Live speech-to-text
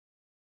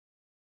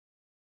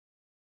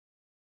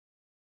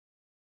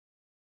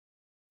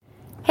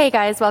Hey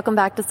guys, welcome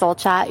back to Soul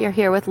Chat. You're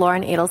here with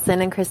Lauren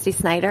Adelson and Christy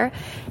Snyder.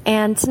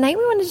 And tonight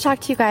we wanted to talk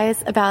to you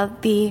guys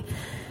about the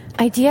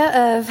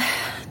idea of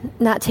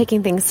not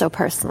taking things so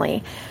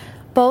personally.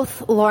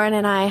 Both Lauren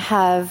and I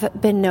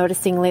have been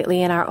noticing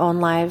lately in our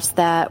own lives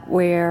that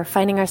we're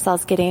finding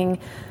ourselves getting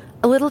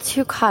a little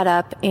too caught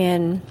up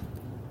in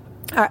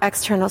our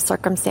external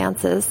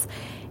circumstances.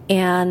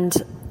 And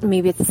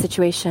maybe it's a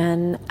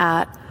situation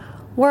at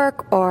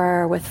work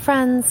or with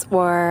friends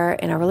or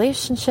in a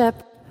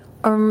relationship,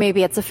 or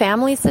maybe it's a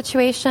family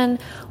situation.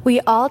 We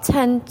all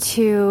tend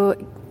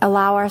to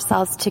allow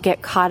ourselves to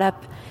get caught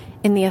up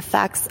in the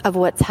effects of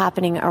what's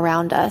happening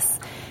around us.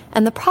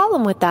 And the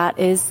problem with that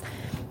is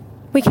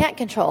we can't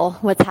control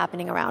what's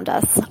happening around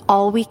us.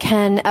 All we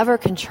can ever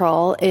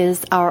control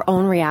is our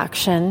own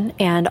reaction,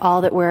 and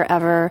all that we're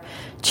ever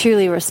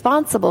truly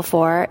responsible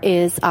for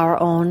is our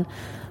own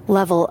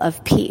level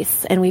of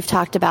peace. And we've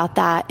talked about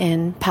that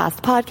in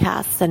past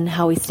podcasts and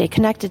how we stay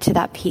connected to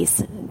that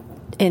peace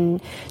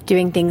in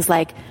doing things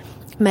like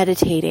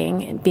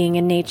meditating, being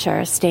in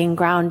nature, staying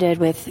grounded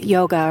with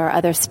yoga or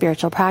other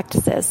spiritual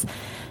practices.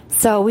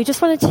 So we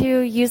just wanted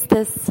to use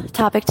this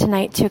topic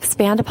tonight to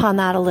expand upon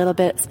that a little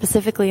bit,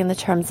 specifically in the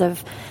terms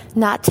of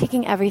not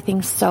taking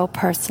everything so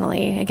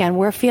personally. Again,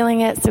 we're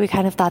feeling it, so we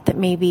kind of thought that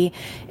maybe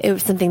it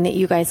was something that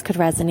you guys could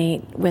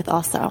resonate with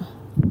also.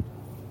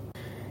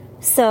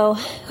 So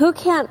who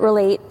can't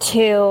relate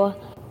to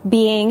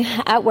being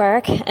at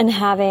work and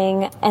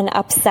having an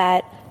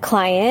upset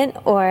client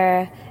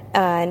or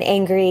an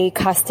angry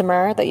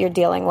customer that you're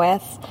dealing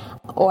with,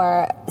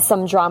 or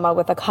some drama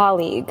with a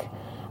colleague,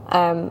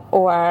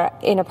 or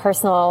in a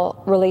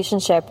personal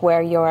relationship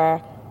where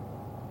you're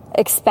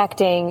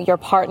expecting your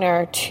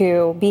partner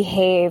to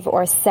behave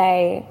or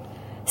say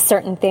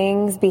certain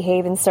things,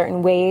 behave in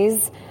certain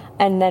ways,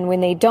 and then when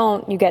they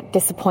don't, you get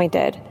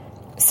disappointed.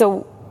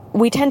 So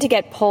we tend to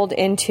get pulled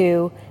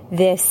into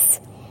this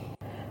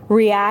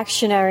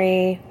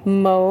reactionary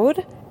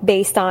mode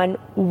based on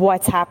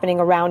what's happening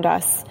around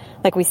us.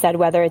 Like we said,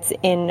 whether it's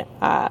in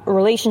a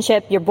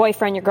relationship, your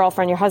boyfriend, your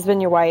girlfriend, your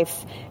husband, your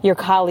wife, your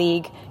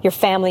colleague, your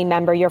family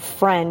member, your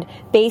friend,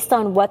 based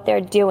on what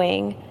they're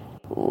doing,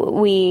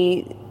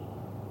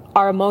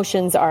 our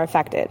emotions are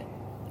affected.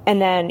 And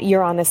then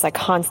you're on this like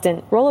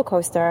constant roller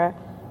coaster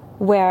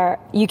where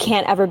you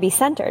can't ever be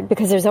centered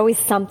because there's always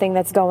something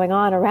that's going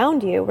on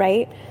around you,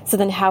 right? So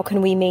then how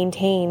can we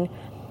maintain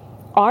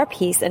our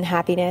peace and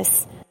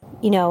happiness,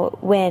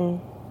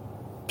 when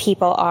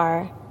people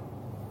are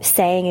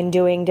saying and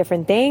doing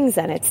different things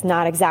and it's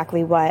not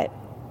exactly what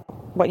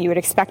you had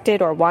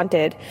expected or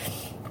wanted.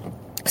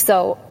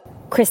 So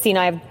Christy and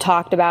I have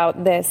talked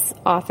about this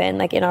often,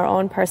 like in our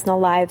own personal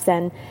lives,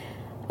 and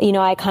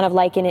I kind of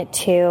liken it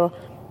to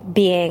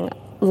being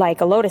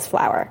like a lotus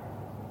flower,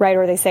 right?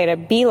 Or they say to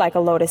be like a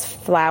lotus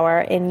flower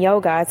in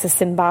yoga. It's a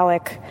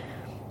symbolic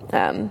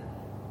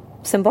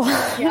symbol.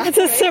 Yeah, it's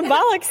a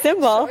symbolic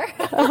symbol.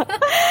 Sure.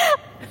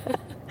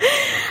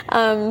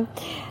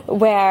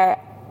 Where,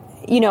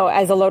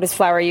 as a lotus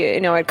flower,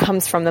 it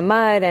comes from the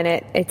mud and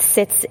it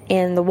sits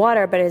in the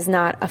water, but is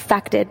not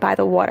affected by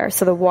the water.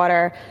 So the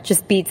water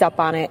just beats up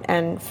on it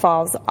and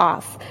falls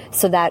off.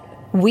 So that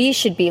we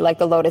should be like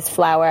the lotus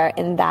flower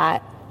in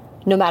that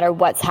no matter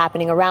what's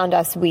happening around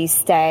us, we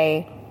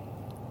stay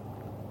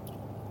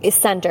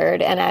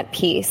centered and at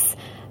peace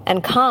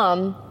and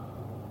calm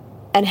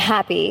and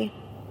happy,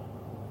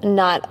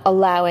 not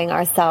allowing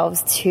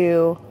ourselves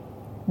to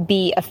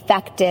be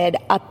affected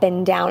up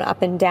and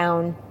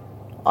down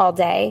all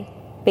day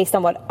based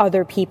on what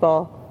other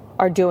people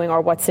are doing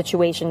or what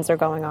situations are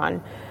going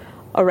on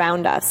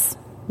around us,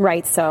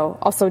 right? So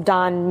also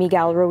Don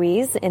Miguel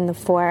Ruiz in the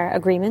 4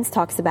 Agreements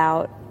talks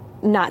about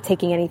not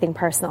taking anything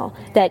personal,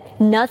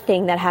 that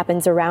nothing that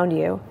happens around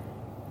you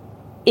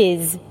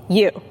is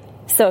you.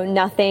 So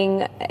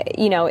nothing,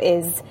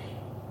 is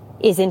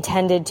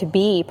intended to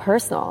be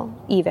personal,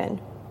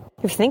 even.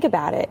 If you think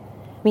about it,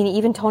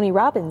 even Tony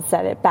Robbins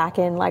said it back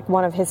in like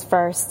one of his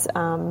first,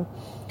 audio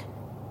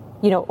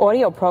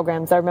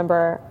programs. I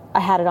remember I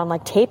had it on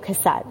like tape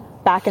cassette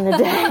back in the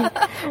day.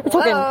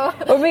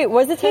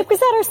 Was it tape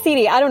cassette or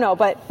CD? I don't know,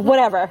 but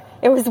whatever.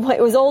 It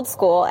was old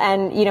school.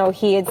 And,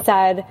 he had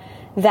said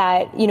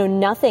that,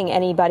 nothing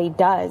anybody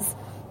does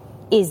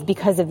is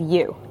because of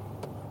you.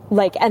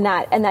 And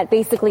that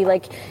basically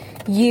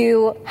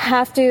you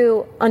have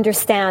to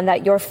understand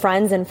that your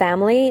friends and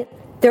family,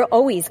 they're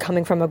always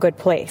coming from a good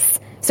place.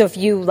 So if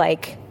you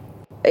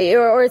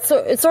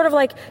it's sort of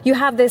like you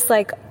have this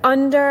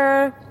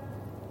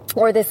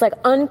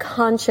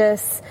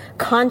unconscious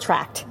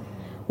contract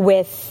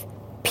with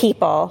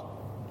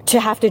people to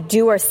have to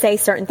do or say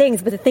certain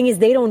things. But the thing is,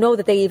 they don't know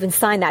that they even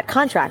signed that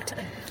contract.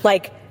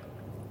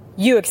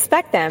 You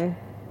expect them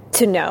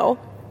to know,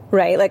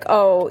 right? I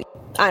don't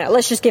know,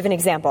 let's just give an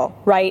example,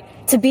 right?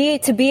 To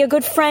be a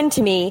good friend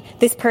to me,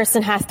 this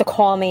person has to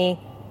call me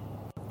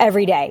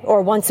every day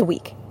or once a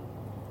week.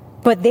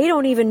 But they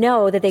don't even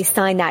know that they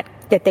signed that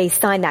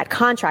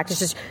contract.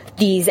 It's just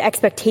these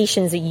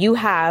expectations that you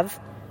have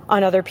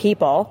on other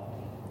people,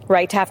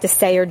 right? To have to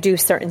say or do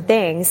certain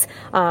things.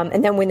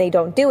 And then when they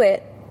don't do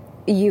it,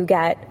 you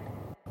get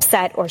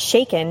upset or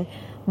shaken.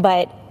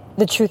 But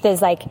the truth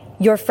is, like,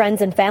 your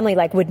friends and family,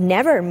 like, would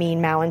never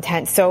mean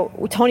malintent.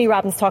 So Tony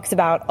Robbins talks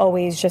about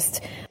always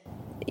just,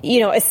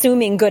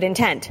 assuming good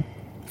intent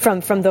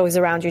from those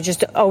around you.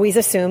 Just always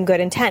assume good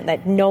intent,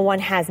 that no one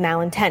has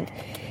malintent.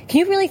 Can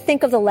you really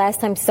think of the last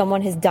time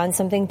someone has done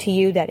something to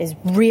you that is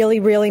really,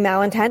 really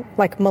malintent,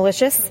 like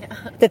malicious?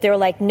 Yeah. That they're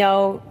like,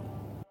 no,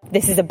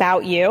 this is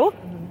about you.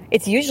 Mm-hmm.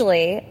 It's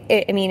usually,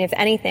 if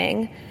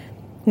anything,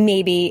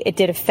 maybe it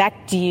did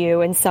affect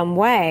you in some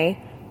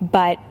way,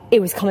 but it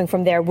was coming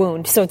from their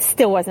wound. So it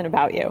still wasn't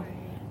about you,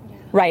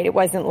 right? It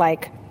wasn't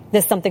like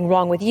there's something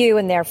wrong with you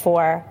and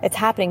therefore it's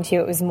happening to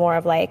you. It was more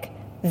of like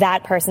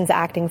that person's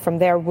acting from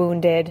their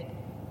wounded,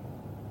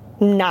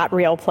 not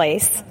real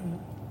place.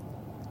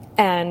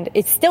 And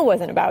it still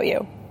wasn't about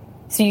you.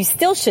 So you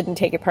still shouldn't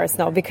take it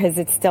personal because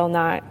it's still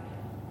not,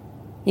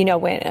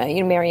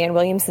 when Marianne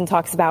Williamson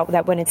talks about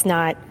that when it's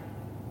not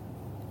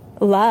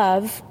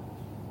love,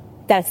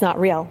 that's not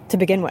real to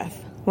begin with.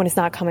 When it's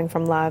not coming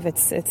from love,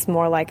 it's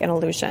more like an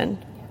illusion,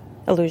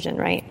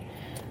 right?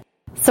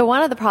 So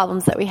one of the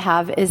problems that we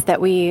have is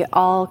that we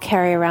all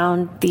carry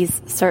around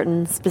these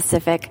certain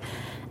specific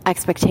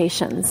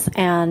expectations.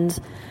 And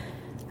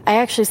I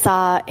actually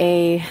saw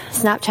a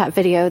Snapchat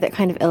video that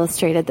kind of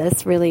illustrated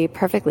this really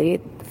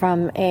perfectly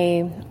from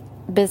a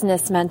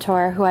business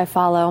mentor who I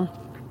follow.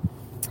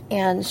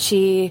 And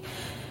she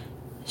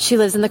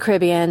lives in the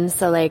Caribbean,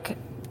 so like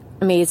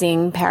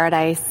amazing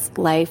paradise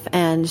life.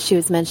 And she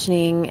was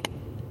mentioning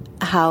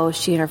how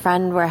she and her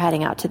friend were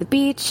heading out to the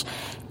beach,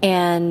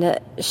 and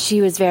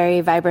she was very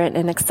vibrant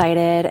and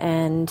excited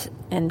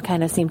and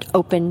kind of seemed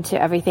open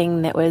to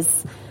everything that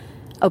was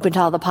open to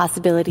all the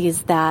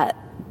possibilities that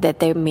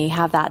they may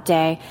have that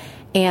day.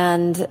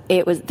 And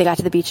they got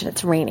to the beach and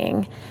it's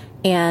raining,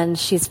 and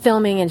she's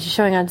filming and she's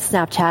showing on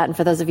Snapchat. And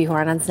for those of you who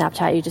aren't on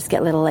Snapchat, you just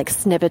get little like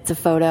snippets of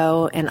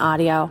photo and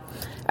audio,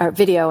 or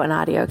video and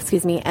audio,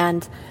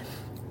 and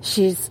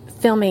she's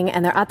filming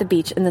and they're at the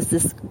beach and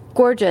this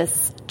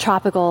gorgeous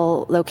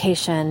tropical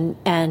location,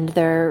 and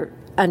they're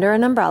under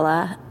an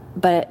umbrella,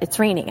 but it's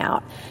raining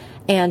out.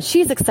 And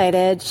she's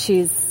excited.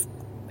 She's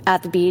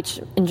at the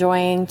beach,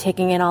 enjoying,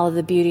 taking in all of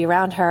the beauty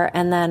around her.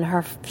 And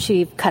then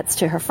she cuts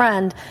to her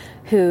friend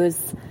who's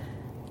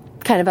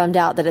kind of bummed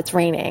out that it's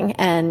raining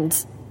and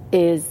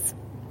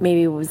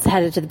was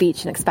headed to the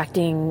beach and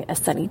expecting a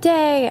sunny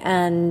day.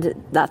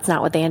 And that's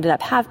not what they ended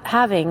up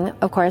having,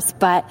 of course.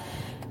 But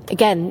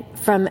again,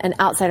 from an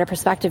outsider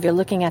perspective, you're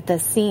looking at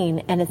this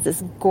scene and it's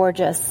this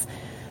gorgeous,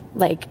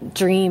 like,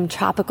 dream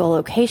tropical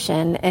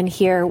location. And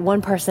here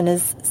one person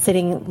is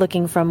sitting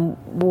looking from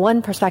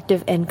one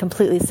perspective and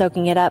completely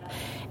soaking it up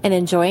and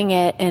enjoying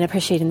it and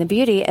appreciating the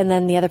beauty. And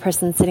then the other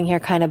person sitting here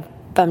kind of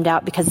bummed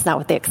out because it's not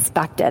what they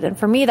expected. And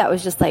for me, that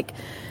was just like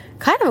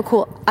kind of a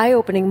cool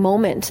eye-opening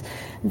moment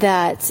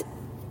that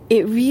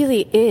it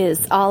really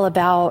is all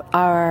about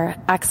our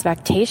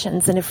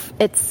expectations. And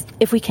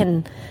if we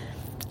can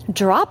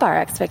drop our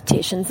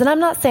expectations, and I'm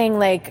not saying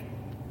like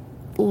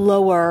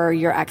lower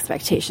your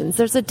expectations.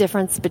 There's a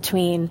difference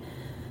between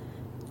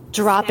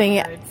dropping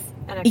it.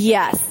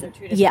 Yes.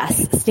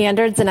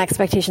 Standards and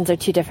expectations are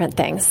two different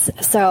things.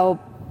 So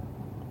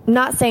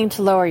not saying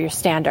to lower your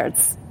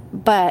standards,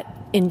 but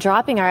in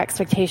dropping our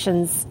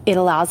expectations, it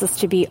allows us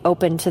to be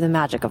open to the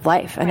magic of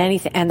life and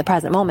anything, and the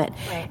present moment,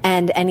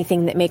 and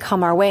anything that may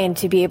come our way, and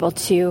to be able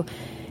to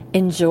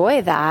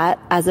enjoy that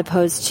as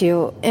opposed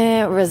to,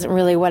 it wasn't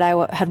really what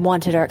I had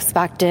wanted or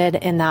expected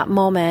in that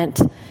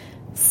moment.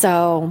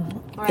 So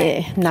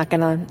I'm not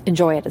going to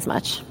enjoy it as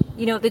much.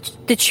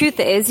 The truth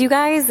is, you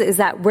guys, is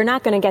that we're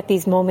not going to get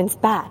these moments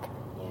back.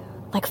 Yeah.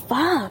 Like,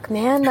 fuck,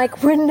 man.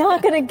 Like, we're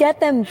not going to get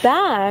them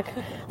back.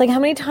 Like, how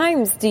many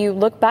times do you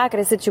look back at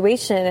a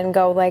situation and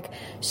go like,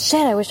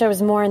 shit, I wish I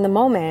was more in the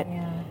moment.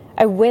 Yeah.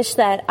 I wish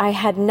that I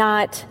had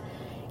not,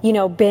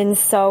 been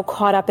so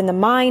caught up in the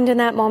mind in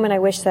that moment. I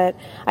wish that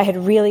I had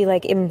really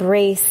like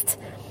embraced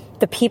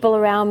the people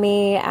around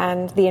me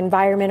and the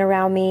environment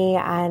around me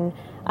and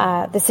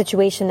the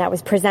situation that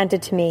was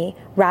presented to me,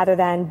 rather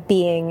than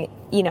being,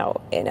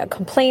 in a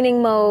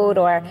complaining mode.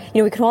 Or,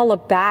 we can all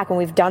look back when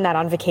we've done that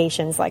on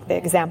vacations, like the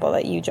example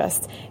that you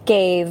just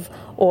gave,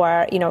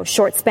 or,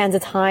 short spans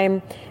of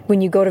time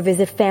when you go to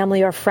visit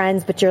family or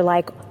friends, but you're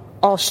like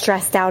all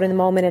stressed out in the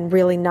moment and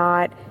really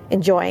not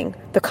enjoying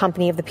the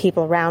company of the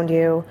people around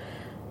you.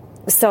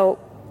 So,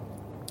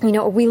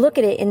 we look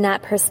at it in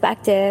that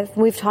perspective.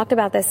 We've talked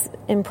about this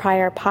in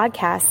prior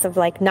podcasts of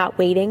like not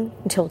waiting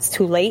until it's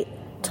too late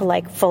to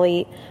like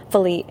fully,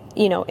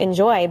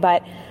 enjoy.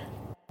 But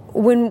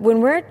when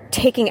we're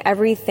taking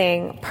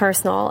everything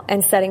personal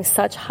and setting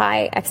such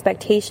high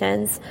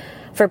expectations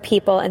for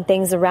people and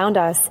things around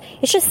us,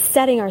 it's just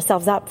setting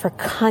ourselves up for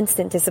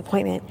constant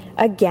disappointment.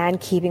 Again,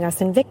 keeping us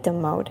in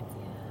victim mode.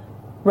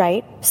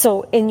 Right?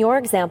 So in your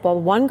example,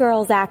 one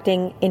girl's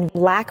acting in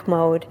lack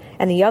mode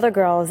and the other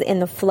girl's in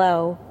the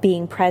flow,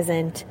 being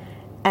present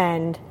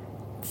and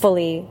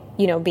fully,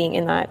 being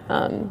in that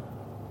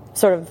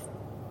sort of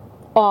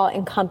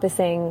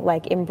all-encompassing,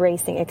 like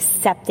embracing,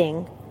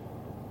 accepting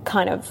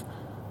kind of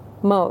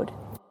mode.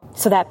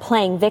 So that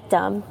playing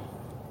victim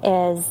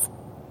is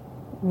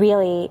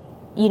really,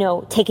 you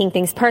know, taking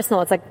things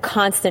personal. It's like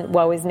constant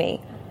woe is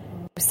me.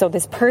 So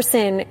this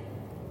person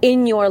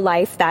in your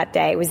life that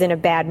day was in a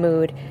bad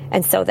mood,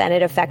 and so then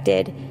it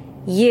affected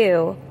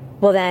you.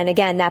 Well, then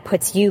again, that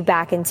puts you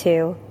back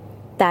into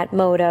that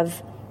mode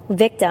of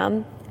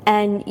victim,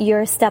 and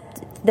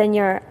then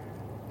you're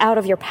out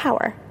of your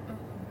power,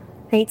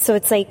 right? So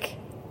it's like,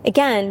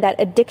 again, that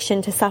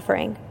addiction to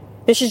suffering.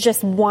 This is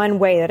just one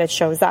way that it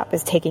shows up,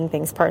 is taking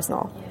things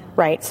personal,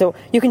 right? So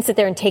you can sit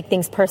there and take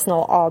things personal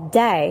all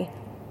day.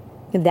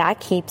 That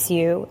keeps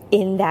you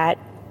in that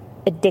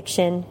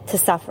addiction to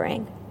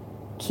suffering,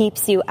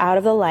 keeps you out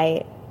of the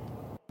light,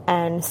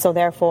 and so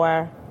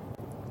therefore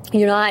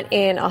you're not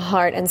in a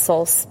heart and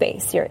soul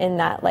space. You're in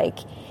that like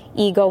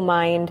ego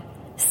mind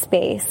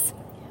space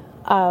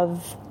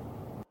of...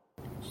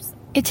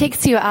 It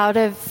takes you out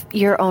of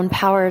your own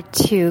power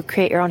to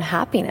create your own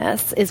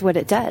happiness, is what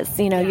it does.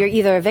 You know, you're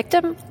either a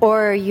victim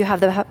or you have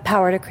the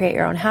power to create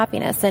your own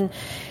happiness. And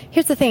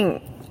here's the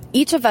thing.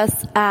 Each of us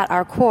at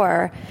our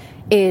core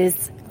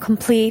is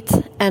complete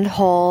and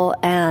whole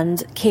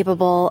and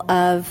capable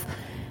of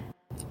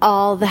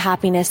all the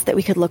happiness that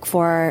we could look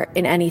for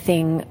in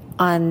anything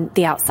on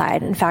the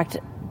outside. In fact,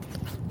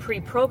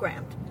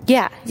 pre-programmed.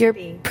 Yeah, you're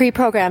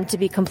pre-programmed to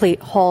be complete,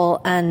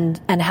 whole, and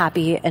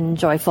happy and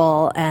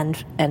joyful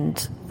and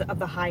of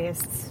the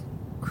highest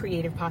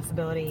creative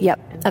possibility.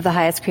 Yep, of the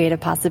highest creative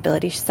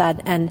possibility, she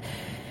said. And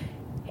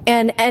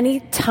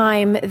any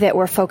time that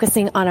we're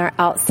focusing on our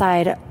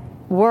outside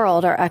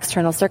world, our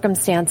external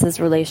circumstances,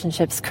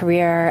 relationships,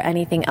 career,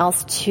 anything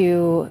else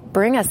to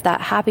bring us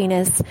that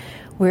happiness,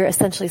 we're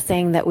essentially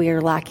saying that we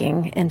are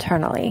lacking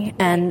internally.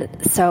 And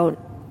so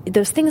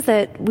those things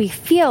that we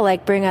feel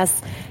like bring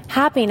us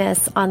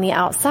happiness on the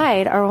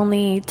outside are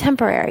only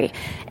temporary.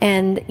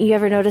 And you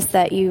ever notice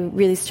that you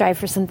really strive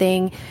for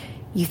something,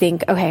 you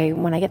think, okay,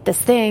 when I get this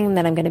thing,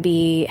 then I'm going to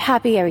be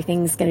happy,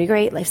 everything's going to be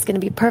great, life's going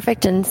to be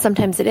perfect. And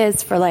sometimes it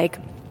is for like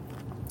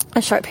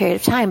a short period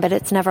of time, but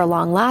it's never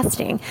long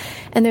lasting.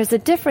 And there's a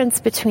difference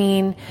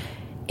between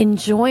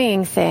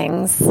enjoying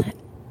things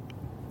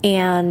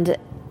and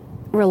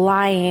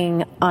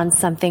relying on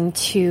something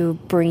to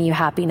bring you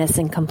happiness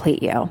and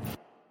complete you.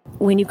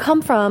 When you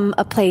come from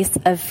a place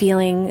of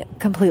feeling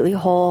completely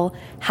whole,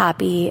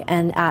 happy,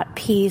 and at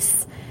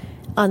peace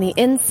on the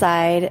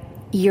inside,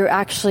 you're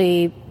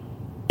actually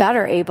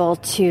better able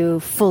to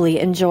fully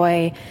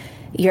enjoy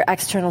your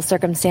external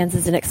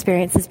circumstances and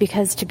experiences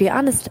because, to be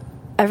honest,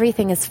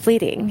 everything is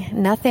fleeting.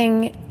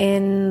 Nothing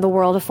in the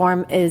world of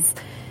form is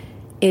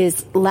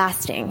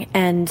lasting.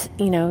 And,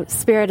 you know,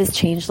 spirit is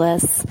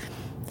changeless.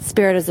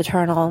 Spirit is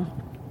eternal.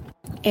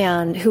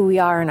 And who we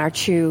are in our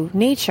true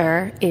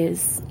nature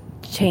is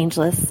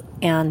changeless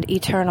and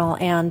eternal.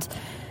 And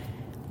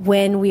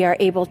when we are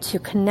able to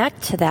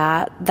connect to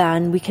that,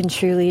 then we can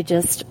truly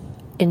just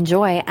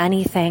enjoy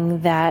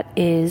anything that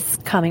is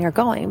coming or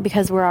going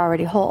because we're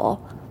already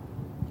whole.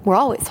 We're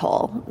always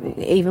whole.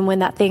 Even when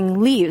that thing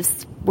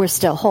leaves, we're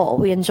still whole.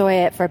 We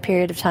enjoy it for a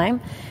period of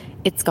time.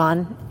 It's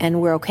gone and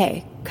we're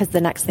okay because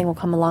the next thing will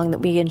come along that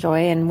we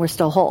enjoy and we're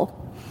still whole.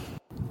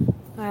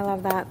 I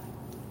love that.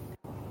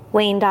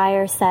 Wayne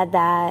Dyer said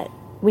that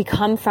we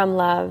come from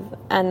love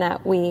and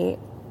that we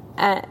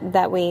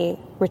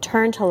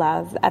return to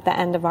love at the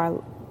end of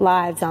our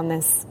lives on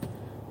this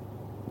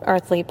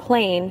earthly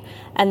plane,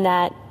 and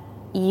that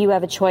you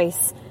have a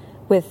choice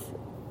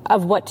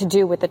of what to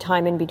do with the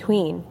time in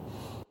between.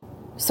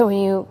 So when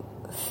you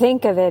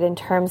think of it in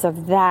terms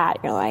of that,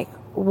 you're like,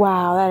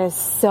 wow, that is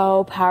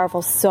so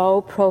powerful,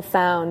 so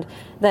profound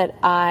that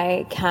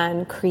I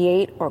can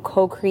create or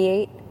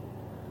co-create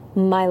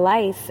my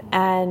life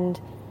and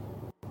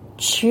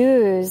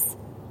choose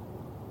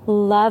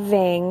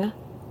loving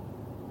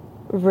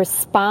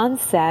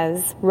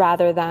responses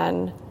rather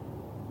than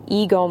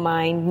ego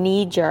mind,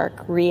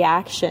 knee-jerk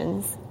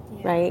reactions,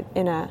 right,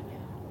 in a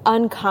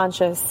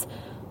unconscious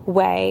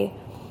way.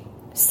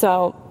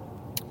 So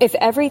if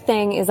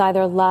everything is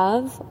either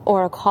love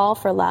or a call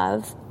for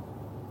love,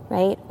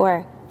 right,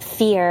 or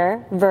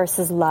fear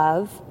versus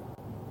love,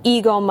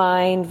 ego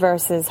mind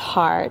versus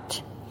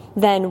heart,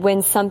 then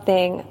when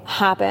something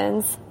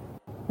happens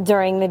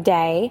during the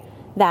day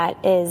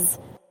that is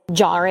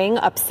jarring,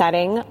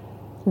 upsetting,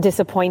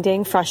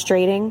 disappointing,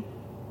 frustrating,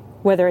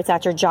 whether it's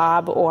at your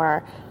job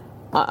or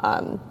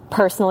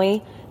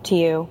personally to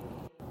you,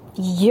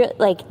 you're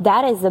like,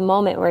 that is the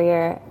moment where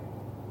you're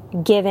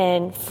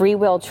given free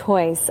will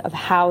choice of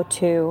how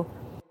to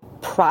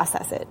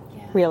process it,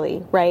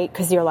 really, right?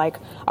 Because you're like,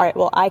 all right,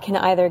 well, I can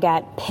either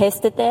get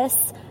pissed at this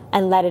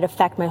and let it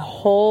affect my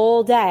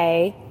whole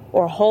day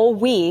or whole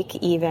week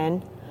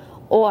even,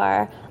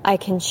 or I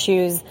can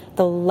choose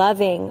the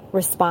loving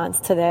response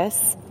to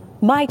this,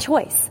 my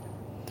choice.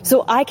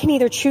 So I can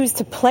either choose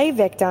to play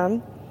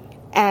victim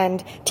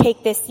and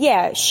take this,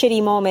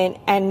 shitty moment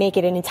and make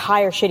it an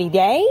entire shitty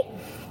day,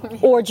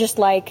 or just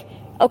like,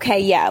 okay,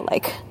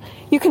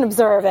 you can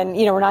observe, and,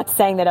 we're not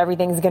saying that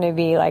everything's going to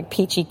be like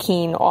peachy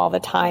keen all the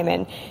time,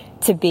 and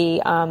to be,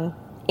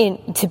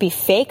 to be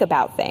fake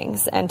about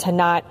things, and to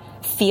not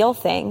feel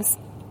things,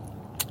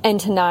 and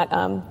to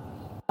not,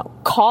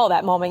 call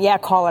that moment,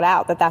 call it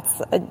out,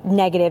 that's a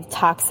negative,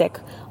 toxic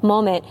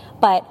moment,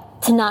 but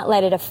to not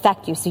let it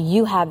affect you, so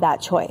you have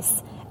that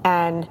choice.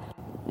 And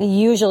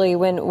usually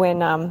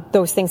when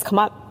those things come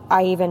up,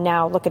 I even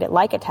now look at it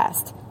like a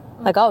test.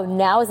 Like, oh,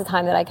 now is the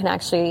time that I can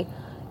actually,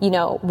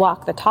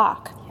 walk the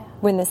talk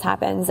when this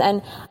happens.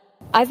 And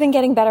I've been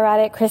getting better at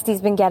it.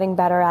 Christy's been getting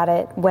better at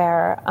it,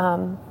 where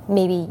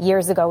maybe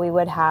years ago we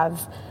would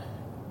have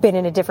been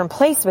in a different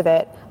place with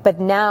it. But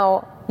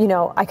now,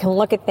 I can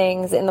look at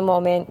things in the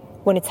moment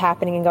when it's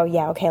happening and go,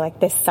 yeah, okay, like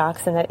this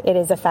sucks and that it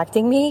is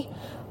affecting me,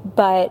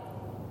 but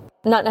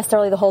not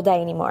necessarily the whole day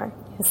anymore.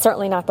 And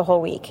certainly not the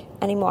whole week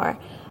anymore.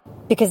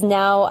 Because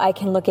now I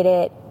can look at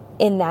it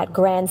in that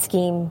grand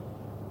scheme,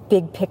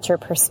 big picture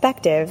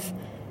perspective,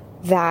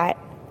 that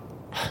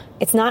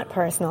it's not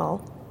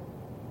personal,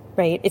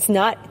 right? It's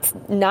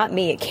not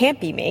me. It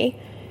can't be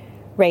me,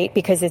 right?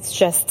 Because it's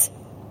just,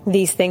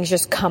 these things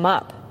just come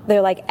up.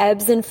 They're like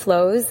ebbs and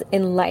flows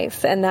in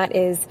life. And that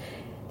is,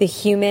 the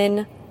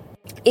human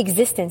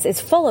existence is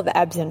full of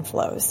ebbs and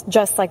flows,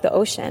 just like the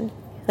ocean.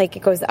 Like,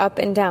 it goes up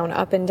and down,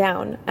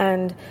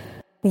 and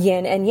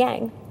yin and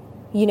yang.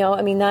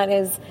 That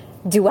is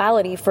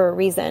duality for a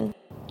reason.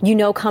 You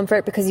know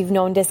comfort because you've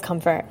known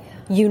discomfort.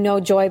 You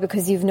know joy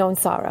because you've known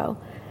sorrow.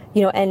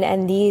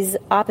 And these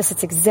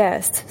opposites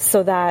exist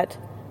so that,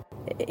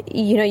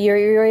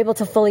 you're able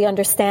to fully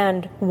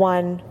understand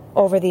one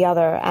over the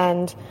other.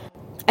 And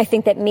I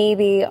think that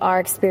maybe our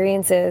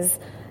experiences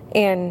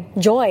and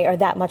joy are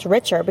that much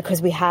richer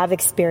because we have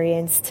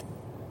experienced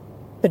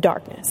the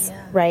darkness,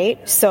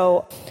 right?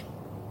 So,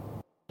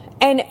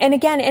 and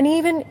again, and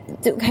even,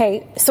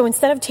 okay, so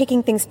instead of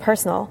taking things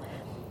personal,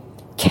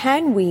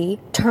 can we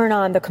turn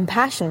on the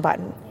compassion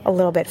button a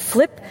little bit?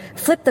 Flip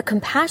the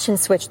compassion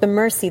switch, the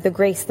mercy, the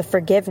grace, the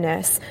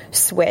forgiveness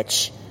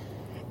switch,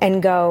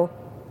 and go,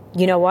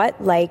 you know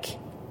what? Like,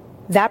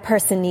 that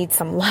person needs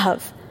some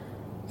love.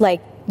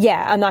 Like,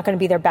 I'm not going to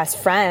be their best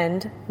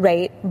friend,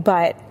 right?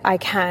 But I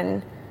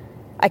can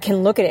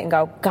look at it and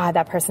go, God,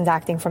 that person's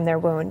acting from their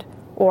wound.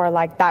 Or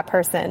like, that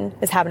person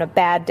is having a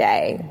bad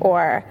day,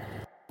 or,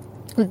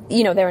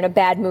 they're in a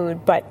bad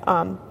mood, but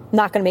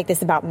not going to make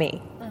this about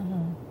me.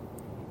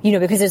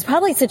 Because there's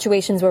probably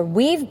situations where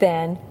we've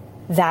been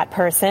that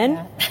person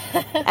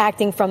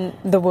acting from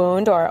the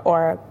wound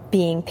or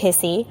being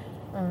pissy.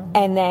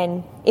 And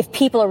then if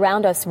people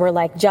around us were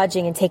like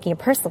judging and taking it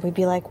personal, we'd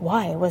be like,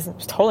 why? It was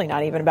totally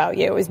not even about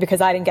you. It was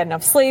because I didn't get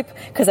enough sleep,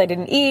 because I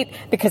didn't eat,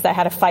 because I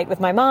had a fight with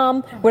my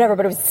mom, whatever.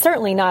 But it was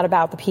certainly not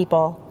about the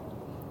people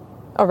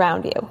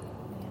around you,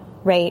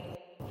 right?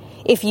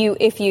 If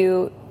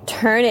you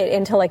turn it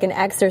into like an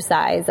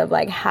exercise of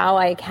like how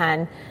I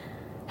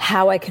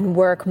can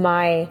work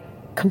my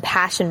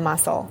compassion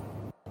muscle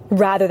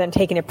rather than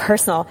taking it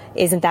personal,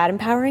 isn't that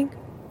empowering?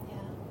 Yeah.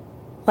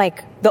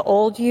 Like, the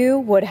old you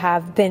would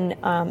have been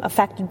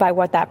affected by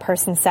what that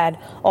person said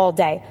all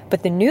day,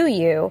 but the new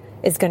you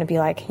is going to be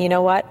like, you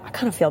know what? I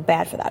kind of feel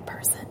bad for that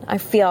person. I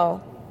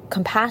feel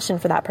compassion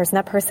for that person.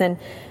 That person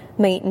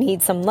might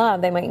need some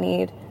love. They might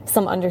need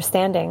some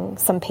understanding,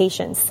 some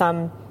patience,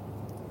 some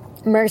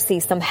mercy,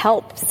 some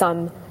help,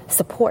 some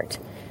support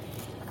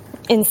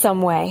in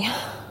some way.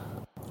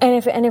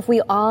 And if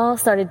we all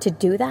started to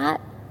do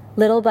that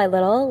little by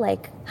little,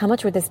 like, how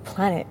much would this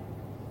planet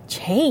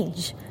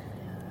change?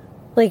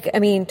 Like, I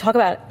mean, talk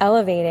about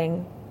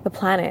elevating the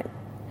planet.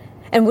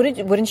 And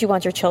wouldn't you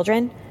want your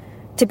children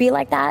to be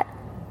like that?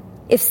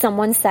 If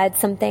someone said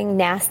something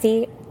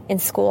nasty in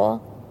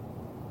school,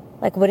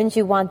 like, wouldn't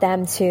you want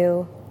them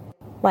to,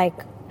 like,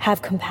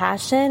 have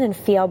compassion and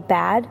feel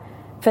bad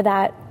for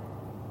that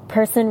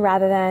person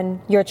rather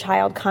than your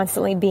child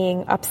constantly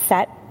being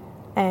upset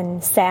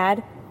and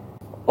sad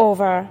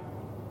over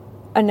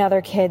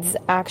another kid's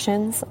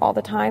actions all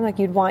the time? Like,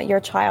 you'd want your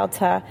child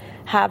to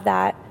have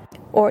that,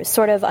 or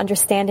sort of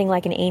understanding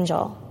like an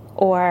angel,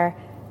 or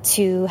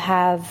to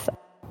have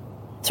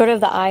sort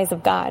of the eyes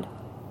of God.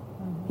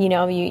 You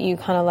know, you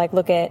kind of like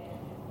look at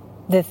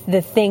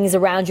the things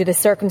around you, the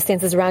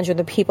circumstances around you,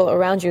 the people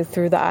around you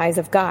through the eyes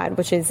of God,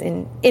 which is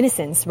in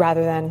innocence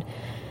rather than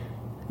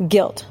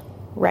guilt,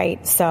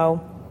 right?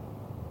 So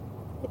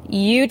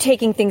you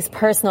taking things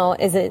personal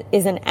is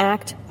an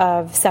act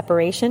of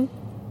separation,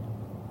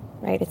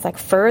 right? It's like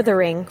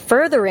furthering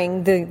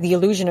the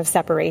illusion of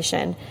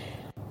separation.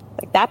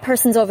 Like, that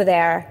person's over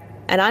there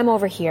and I'm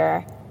over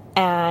here,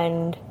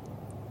 and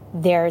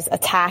there's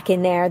attack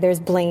in there, there's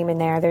blame in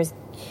there, there's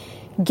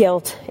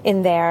guilt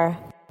in there,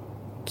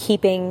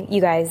 keeping you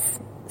guys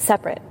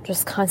separate,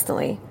 just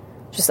constantly,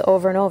 just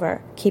over and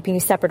over, keeping you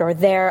separate. Or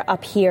they're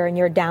up here and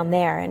you're down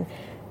there, and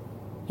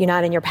you're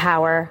not in your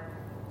power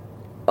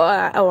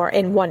or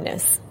in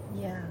oneness,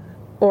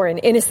 or in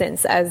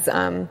innocence as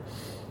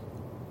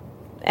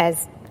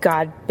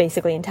God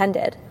basically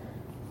intended.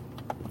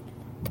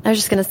 I was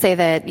just going to say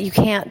that you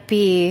can't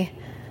be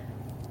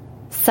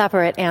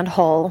separate and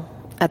whole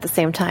at the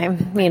same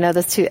time.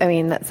 Those two,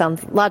 that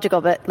sounds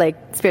logical, but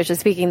like spiritually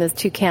speaking, those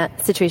two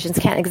situations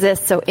can't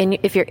exist. So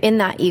if you're in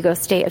that ego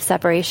state of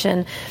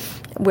separation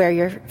where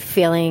you're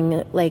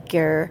feeling like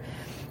you're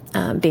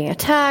being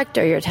attacked,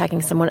 or you're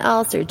attacking someone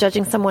else, or you're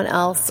judging someone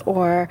else,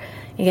 or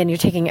again, you're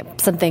taking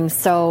something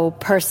so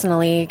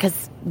personally,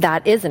 because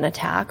that is an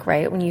attack,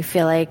 right? When you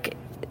feel like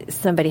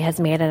somebody has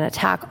made an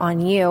attack on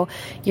you,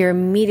 you're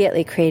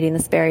immediately creating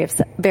this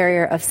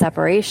barrier of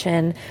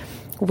separation,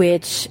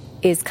 which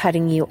is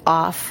cutting you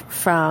off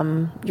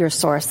from your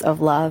source of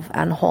love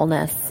and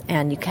wholeness,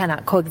 and you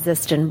cannot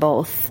coexist in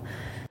both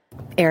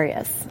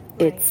areas.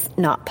 It's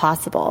not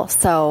possible.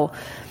 So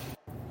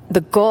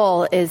the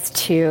goal is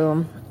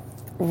to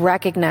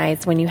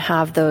recognize when you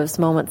have those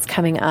moments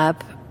coming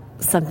up,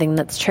 something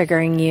that's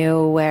triggering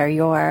you, where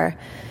you're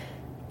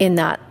in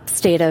that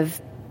state of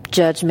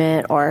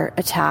judgment or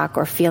attack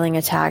or feeling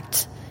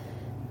attacked,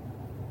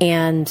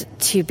 and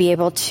to be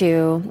able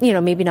to,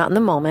 maybe not in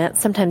the moment.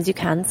 Sometimes you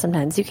can,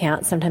 sometimes you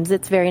can't. Sometimes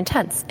it's very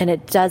intense, and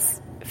it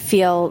does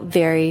feel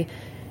very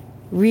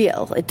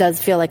real. It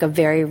does feel like a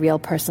very real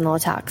personal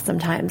attack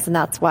sometimes. And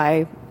that's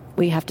why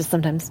we have to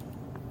sometimes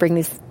bring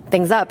these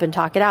things up and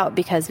talk it out,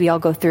 because we all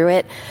go through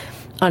it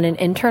on an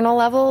internal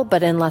level,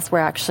 but unless we're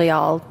actually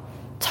all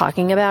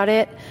talking about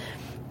it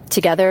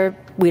together,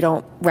 we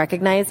don't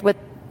recognize what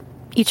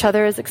each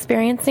other is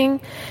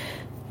experiencing.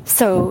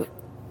 So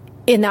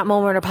in that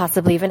moment, or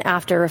possibly even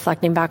after,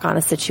 reflecting back on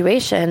a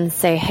situation,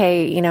 say,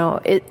 hey,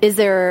 is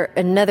there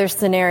another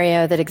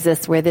scenario that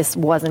exists where this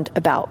wasn't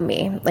about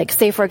me? Like,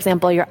 say, for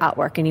example, you're at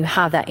work and you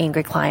have that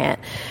angry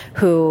client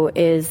who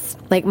is,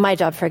 like my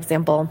job, for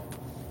example,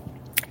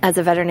 as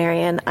a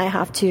veterinarian, I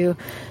have to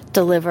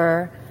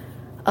deliver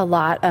a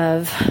lot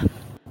of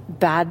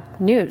bad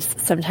news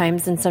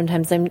sometimes, and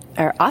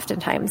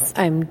oftentimes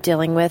I'm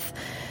dealing with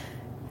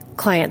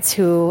clients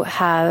who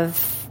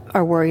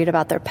are worried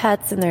about their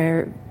pets, and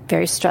they're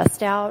very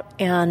stressed out.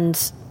 And,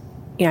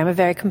 I'm a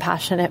very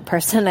compassionate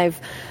person. I've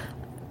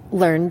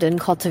learned and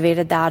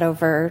cultivated that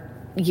over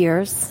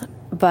years.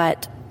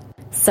 But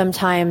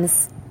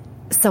sometimes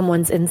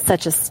someone's in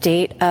such a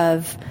state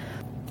of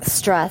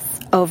stress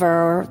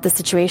over the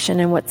situation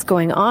and what's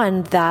going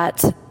on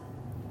that,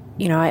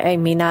 I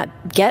may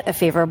not get a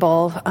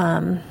favorable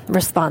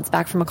response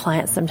back from a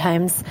client.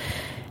 Sometimes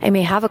I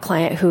may have a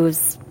client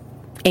who's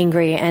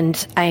angry,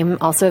 and I'm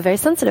also a very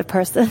sensitive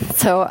person,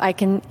 so I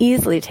can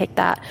easily take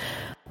that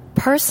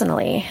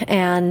personally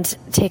and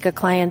take a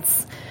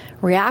client's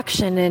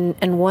reaction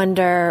and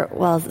wonder,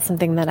 well, is it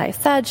something that I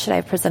said? Should I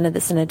have presented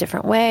this in a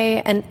different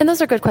way? And those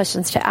are good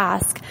questions to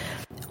ask.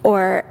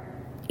 Or,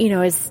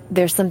 is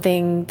there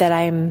something that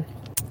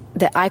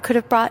I could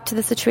have brought to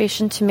the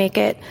situation to make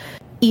it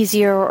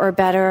easier or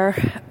better?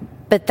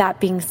 But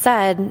that being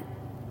said,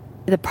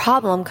 the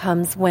problem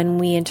comes when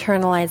we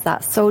internalize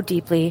that so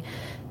deeply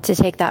to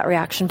take that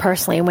reaction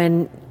personally.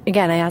 When,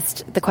 again, I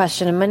asked the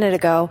question a minute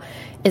ago,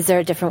 is there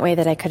a different way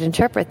that I could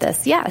interpret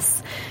this?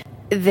 Yes.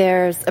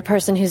 There's a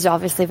person who's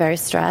obviously very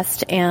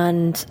stressed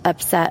and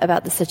upset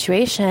about the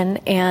situation,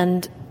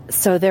 and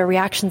so their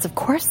reactions, of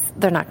course,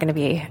 they're not going to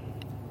be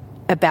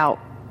about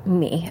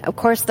me. Of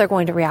course, they're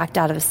going to react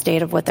out of a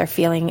state of what they're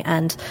feeling,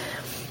 and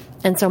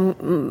so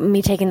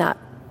me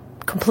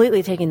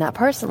completely taking that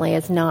personally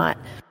is not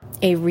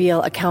a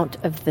real account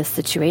of the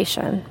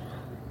situation.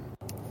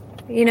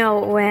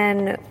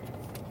 When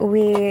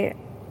we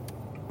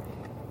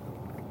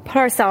put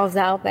ourselves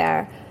out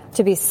there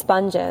to be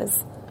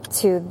sponges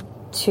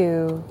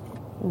to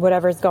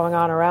whatever's going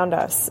on around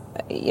us,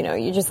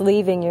 you're just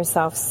leaving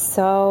yourself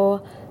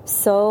so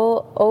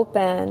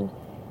open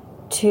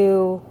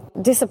to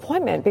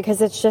disappointment,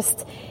 because it's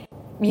just,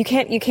 you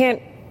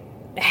can't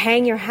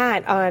hang your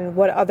hat on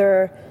what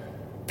other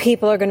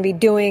people are going to be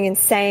doing and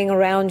saying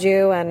around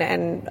you,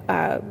 and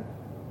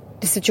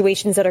the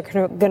situations that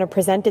are going to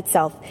present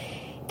itself.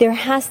 There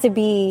has to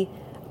be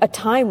a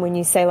time when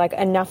you say, like,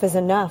 enough is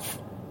enough.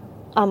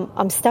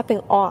 I'm stepping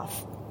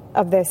off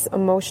of this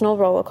emotional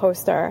roller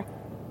coaster.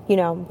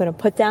 I'm going to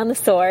put down the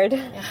sword.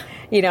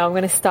 Yeah. I'm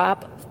going to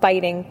stop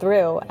fighting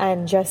through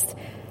and just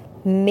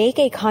make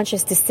a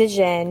conscious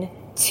decision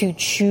to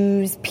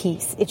choose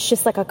peace. It's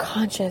just like a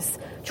conscious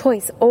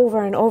choice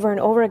over and over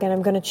and over again.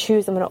 I'm going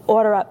to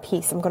order up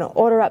peace. I'm going to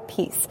order up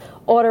peace,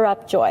 order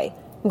up joy.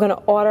 I'm going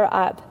to order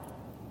up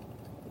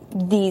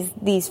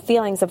these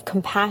feelings of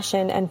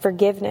compassion and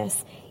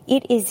forgiveness.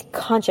 It is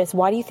conscious.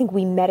 Why do you think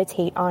we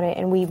meditate on it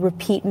and we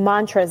repeat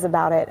mantras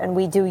about it and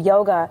we do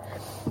yoga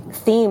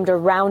themed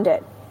around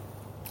it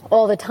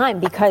all the time?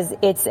 Because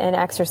it's an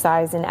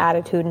exercise in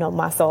attitudinal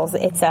muscles.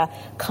 It's a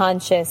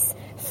conscious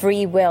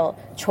free will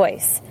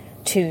choice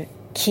to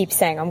keep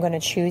saying, I'm going to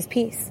choose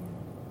peace.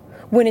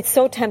 When it's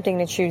so tempting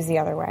to choose the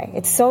other way.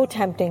 It's so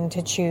tempting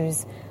to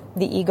choose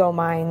the ego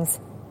mind's,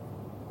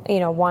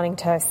 wanting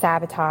to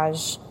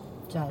sabotage.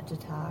 Judge,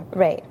 attack.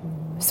 Right.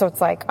 Mm-hmm. So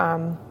it's like,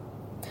 I'm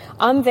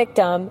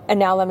victim, and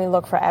now let me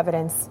look for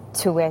evidence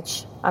to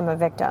which I'm a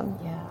victim.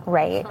 Yeah.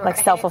 Right? Like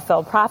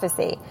self-fulfilled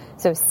prophecy.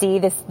 So see,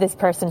 this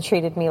person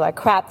treated me like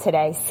crap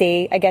today.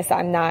 See, I guess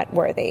I'm not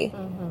worthy.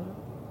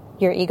 Mm-hmm.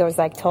 your ego's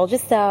like, told you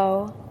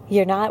so.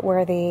 You're not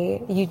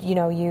worthy.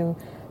 You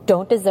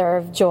don't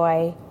deserve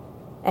joy.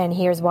 And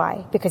here's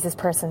why. Because this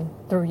person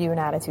threw you an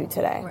attitude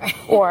today. Right.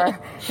 Or,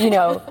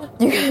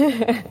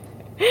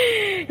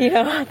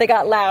 they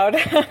got loud.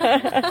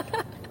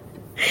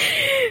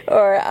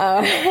 Or,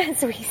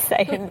 as we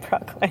say in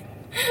Brooklyn.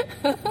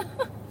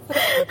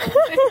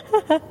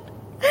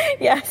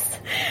 Yes.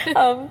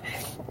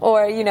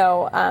 Or,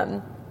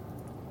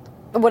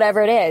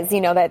 whatever it is,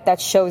 that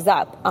shows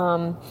up.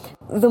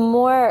 The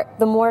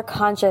more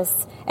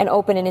conscious and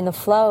open and in the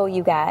flow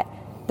you get,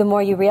 the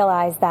more you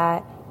realize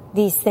that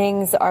these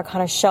things are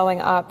kind of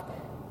showing up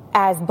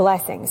as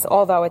blessings,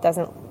 although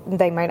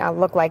they might not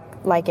look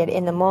like it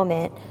in the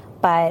moment,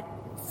 but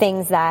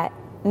things that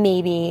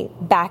maybe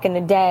back in the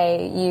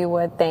day you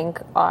would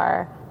think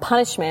are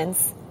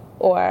punishments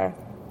or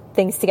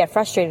things to get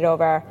frustrated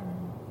over.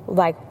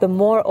 Like, the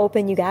more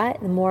open you get,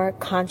 the more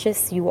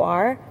conscious you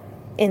are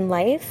in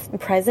life,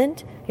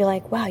 present, you're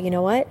like, wow, you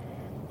know what?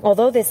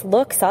 Although this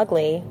looks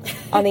ugly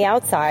on the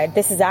outside,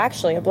 this is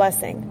actually a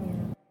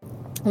blessing.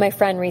 My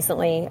friend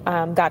recently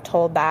got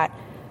told that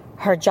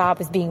her job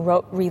is being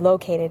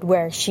relocated,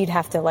 where she'd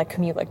have to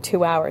commute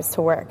 2 hours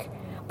to work.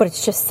 But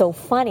it's just so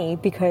funny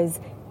because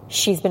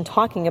she's been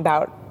talking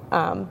about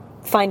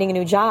finding a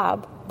new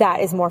job that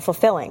is more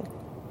fulfilling.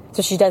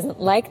 So she doesn't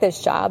like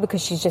this job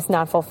because she's just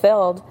not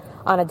fulfilled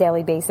on a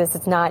daily basis.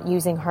 It's not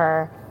using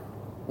her,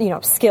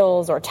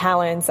 skills or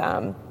talents.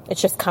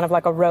 It's just kind of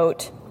like a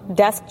rote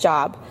desk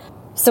job.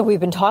 So we've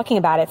been talking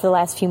about it for the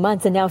last few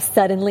months, and now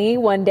suddenly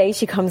one day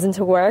she comes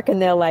into work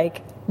and they're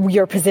like,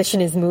 your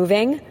position is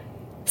moving.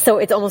 So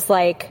it's almost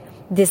like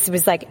this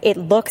was it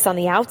looks on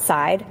the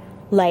outside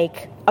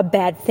like a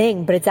bad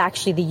thing, but it's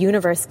actually the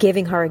universe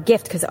giving her a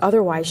gift, because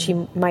otherwise she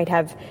might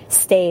have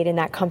stayed in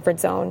that comfort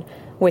zone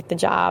with the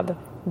job,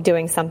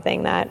 doing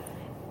something that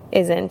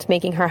isn't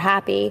making her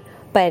happy.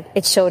 But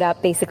it showed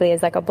up basically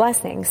as a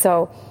blessing.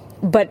 So,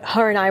 but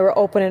her and I were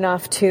open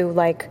enough to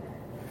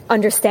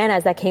understand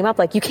as that came up,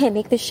 you can't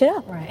make this shit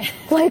up. Right.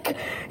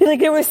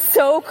 It was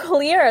so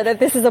clear that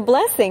this is a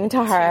blessing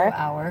to her. 2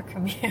 hour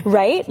commute.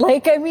 Right?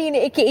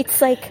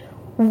 It's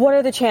what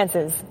are the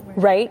chances?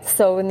 Right?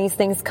 So when these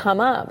things come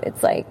up,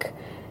 it's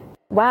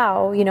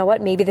wow, you know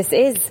what? Maybe this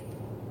is,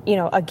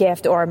 a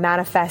gift or a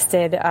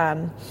manifested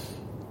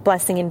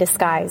blessing in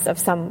disguise of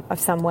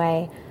some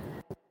way.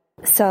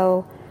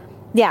 So,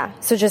 yeah.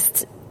 So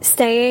just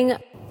staying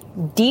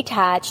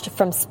detached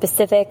from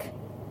specific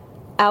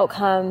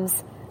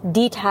outcomes,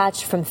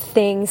 detached from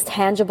things,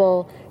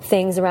 tangible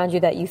things around you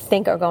that you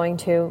think are going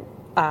to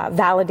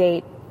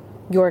validate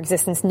your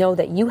existence. Know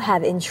that you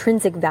have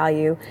intrinsic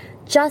value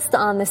just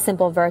on the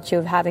simple virtue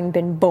of having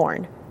been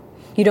born.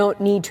 You don't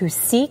need to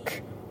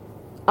seek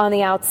on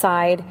the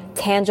outside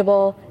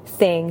tangible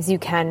things. You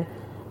can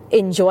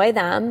enjoy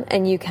them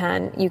and you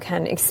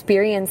can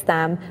experience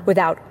them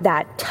without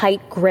that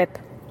tight grip,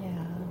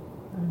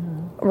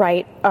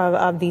 right,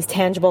 of these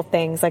tangible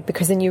things.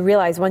 Because then you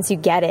realize once you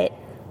get it,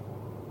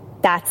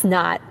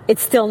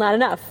 it's still not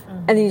enough.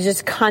 And then you're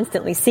just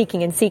constantly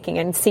seeking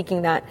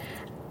that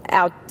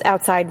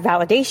outside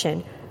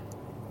validation,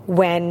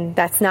 when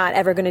that's not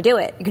ever going to do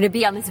it. You're going to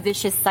be on this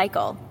vicious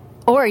cycle.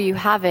 Or you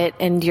have it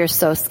and you're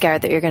so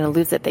scared that you're going to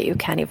lose it that you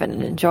can't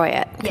even enjoy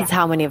it. Because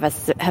how many of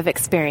us have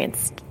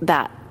experienced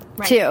that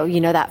too?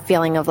 That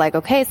feeling of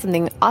okay,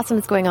 something awesome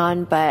is going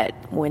on, but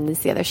when is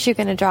the other shoe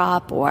going to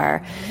drop?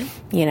 Or,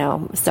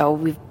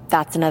 so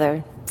that's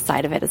another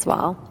side of it as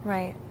well.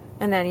 Right.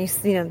 And then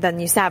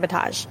you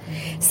sabotage.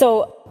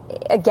 So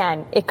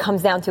again, it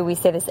comes down to, we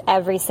say this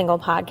every single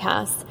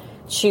podcast,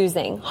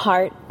 choosing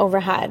heart over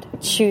head,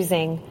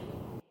 choosing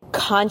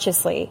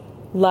consciously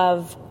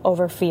love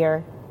over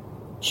fear,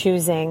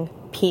 choosing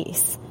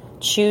peace,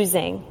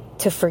 choosing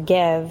to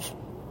forgive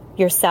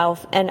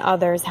yourself and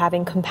others,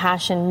 having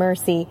compassion,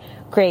 mercy,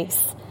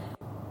 grace,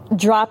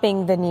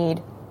 dropping the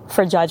need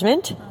for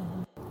judgment,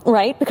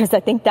 right? Because I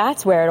think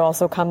that's where it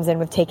also comes in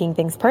with taking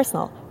things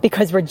personal,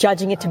 because we're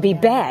judging it to be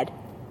bad.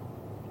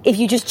 If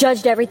you just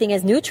judged everything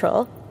as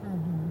neutral,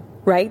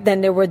 right, then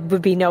there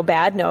would be no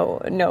bad,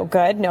 no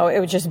good, it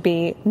would just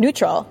be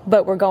neutral.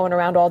 But we're going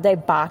around all day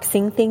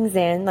boxing things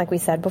in, like we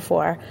said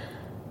before,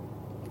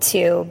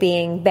 to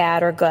being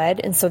bad or good,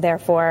 and so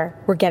therefore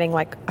we're getting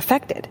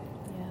affected.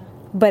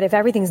 But if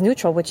everything's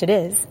neutral, which it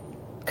is,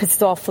 because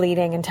it's all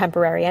fleeting and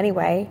temporary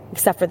anyway,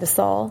 except for the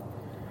soul,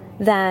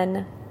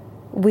 then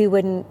we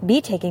wouldn't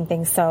be taking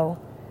things so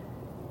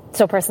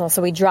personal.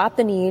 So we drop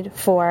the need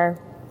for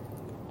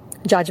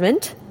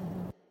judgment.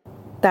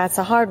 That's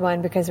a hard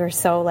one because we're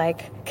so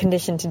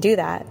conditioned to do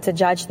that, to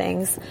judge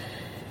things.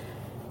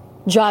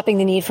 Dropping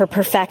the need for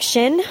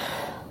perfection,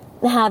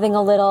 having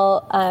a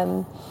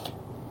little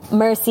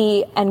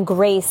mercy and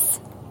grace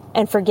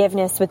and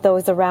forgiveness with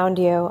those around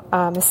you,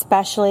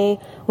 especially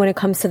when it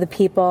comes to the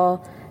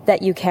people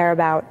that you care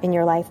about in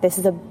your life. This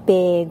is a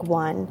big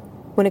one.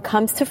 When it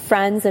comes to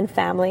friends and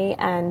family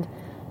and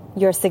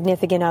your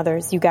significant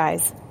others, you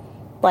guys,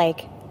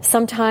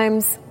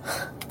 sometimes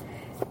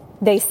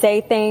they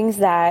say things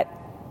that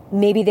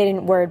maybe they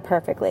didn't word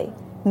perfectly.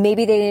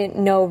 maybe they didn't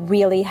know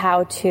really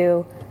how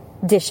to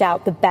dish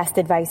out the best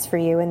advice for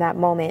you in that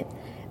moment.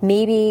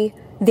 Maybe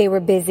they were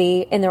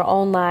busy in their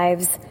own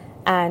lives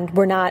and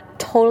were not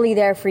totally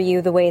there for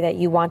you the way that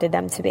you wanted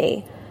them to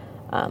be.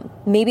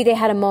 Maybe they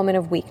had a moment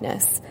of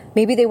weakness.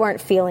 Maybe they weren't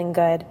feeling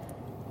good.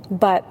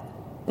 But,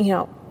 we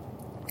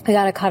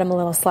got to cut them a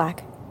little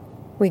slack.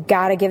 We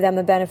got to give them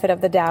the benefit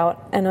of the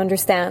doubt and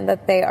understand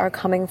that they are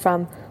coming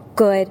from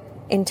good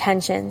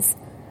intentions.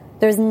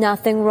 There's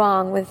nothing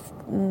wrong with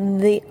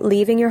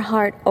leaving your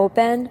heart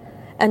open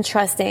and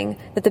trusting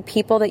that the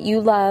people that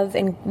you love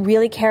and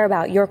really care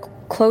about, your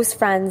close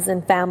friends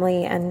and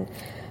family and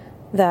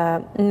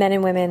the men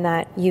and women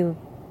that your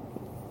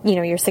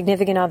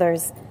significant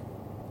others,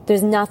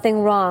 there's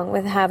nothing wrong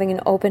with having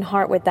an open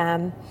heart with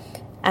them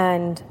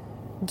and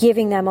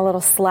giving them a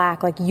little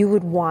slack like you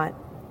would want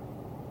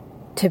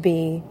to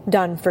be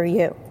done for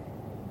you,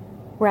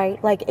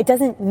 right? Like, it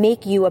doesn't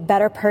make you a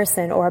better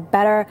person or a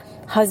better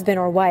husband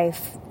or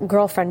wife,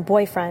 girlfriend,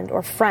 boyfriend,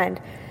 or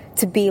friend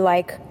to be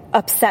like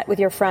upset with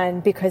your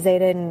friend because they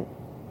didn't,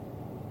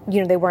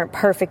 they weren't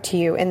perfect to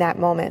you in that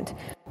moment.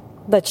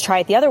 Let's try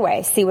it the other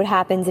way. See what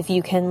happens if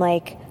you can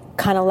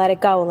kind of let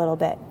it go a little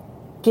bit.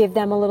 Give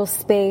them a little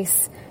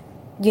space,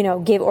 give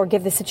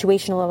the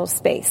situation a little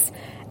space.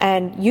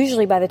 And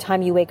usually by the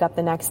time you wake up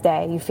the next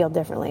day, you feel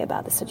differently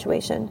about the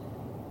situation.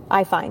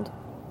 I find.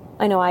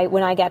 I know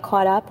when I get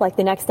caught up,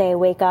 the next day I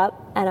wake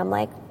up and I'm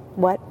like,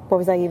 what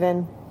was I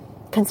even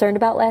concerned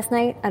about last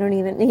night? I don't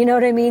even, you know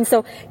what I mean?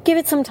 So give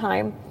it some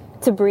time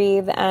to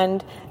breathe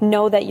and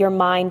know that your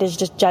mind is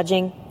just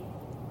judging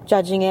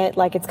it,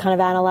 like it's kind of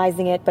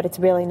analyzing it, but it's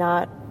really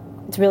not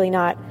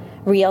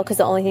real, because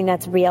the only thing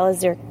that's real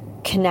is your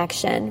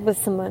connection with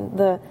someone.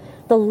 The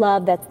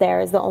love that's there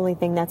is the only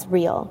thing that's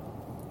real.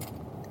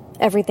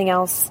 Everything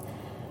else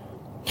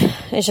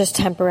is just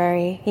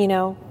temporary,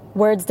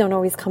 Words don't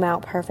always come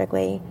out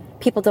perfectly.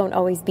 People don't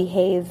always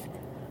behave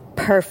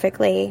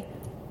perfectly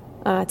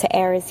to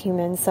err as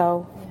humans.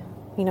 So,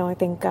 I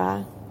think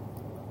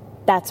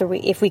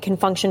if we can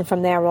function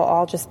from there, we'll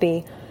all just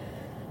be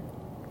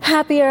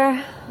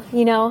happier,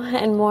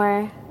 and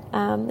more,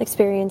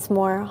 experience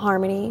more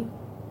harmony,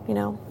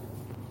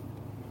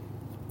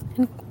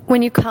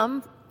 When you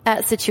come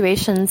at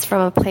situations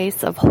from a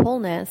place of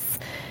wholeness,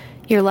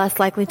 you're less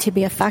likely to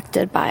be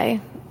affected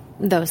by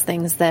those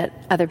things that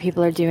other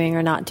people are doing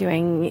or not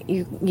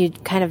doing. You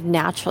kind of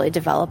naturally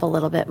develop a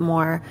little bit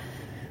more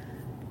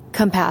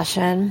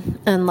compassion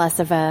and less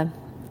of a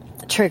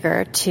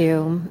trigger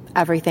to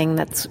everything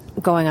that's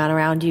going on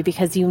around you,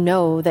 because you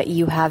know that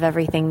you have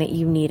everything that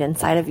you need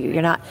inside of you.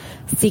 You're not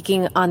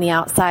seeking on the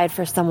outside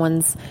for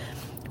someone's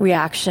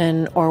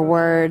reaction or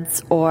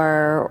words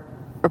or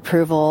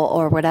approval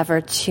or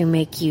whatever to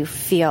make you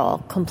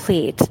feel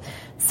complete.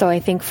 So I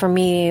think for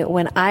me,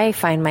 when I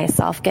find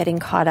myself getting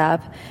caught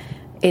up,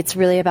 it's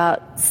really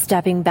about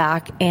stepping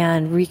back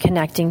and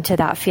reconnecting to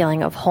that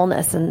feeling of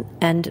wholeness.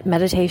 And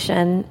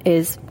meditation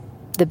is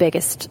the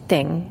biggest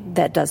thing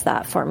that does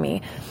that for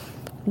me.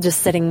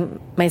 Just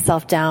sitting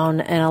myself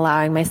down and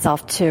allowing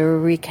myself to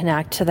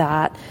reconnect to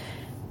that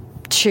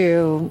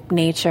true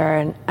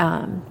nature.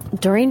 And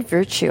Doreen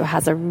Virtue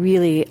has a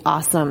really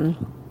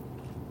awesome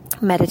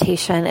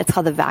meditation. It's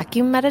called the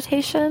vacuum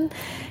meditation.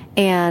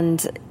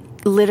 And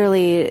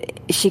literally,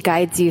 she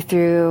guides you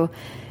through,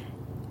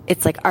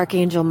 it's like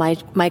Archangel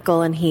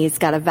Michael, and he's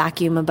got a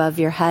vacuum above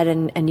your head,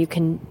 and you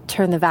can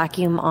turn the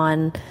vacuum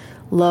on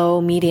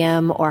low,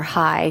 medium, or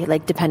high,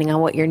 depending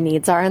on what your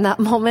needs are in that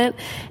moment,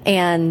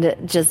 and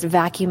just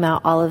vacuum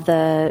out all of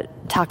the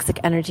toxic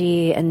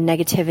energy and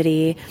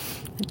negativity,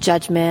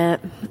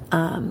 judgment,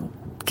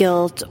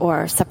 guilt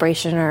or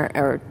separation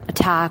or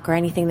attack or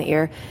anything that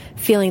you're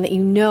feeling that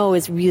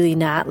is really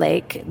not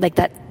like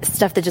that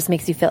stuff that just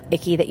makes you feel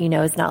icky, that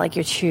is not like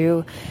your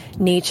true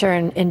nature.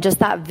 And just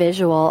that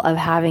visual of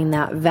having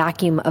that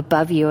vacuum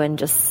above you and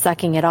just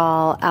sucking it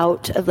all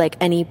out of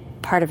any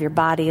part of your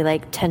body,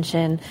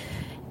 tension,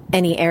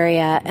 any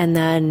area. And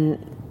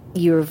then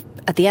you're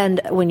at the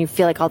end, when you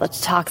feel like all the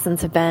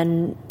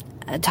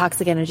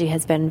toxic energy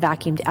has been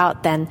vacuumed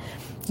out, then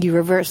you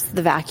reverse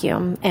the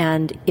vacuum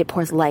and it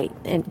pours light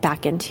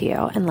back into you.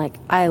 And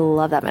I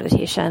love that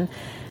meditation.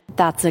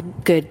 That's a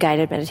good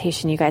guided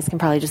meditation. You guys can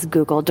probably just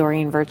Google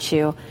Doreen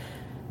Virtue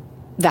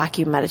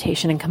vacuum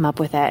meditation and come up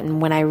with it.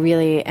 And when I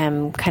really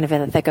am kind of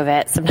in the thick of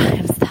it,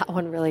 sometimes that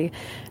one really,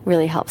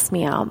 really helps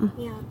me out.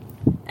 Yeah.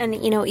 And,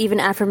 even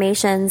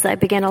affirmations. I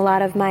began a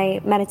lot of my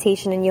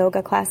meditation and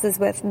yoga classes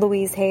with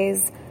Louise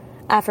Hay's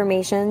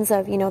affirmations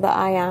of, the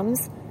I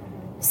ams.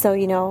 So,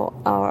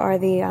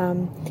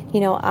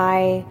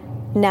 I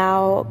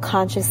now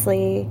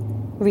consciously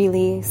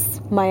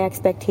release my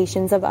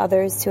expectations of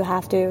others to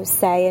have to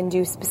say and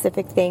do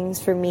specific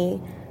things for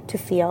me to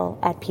feel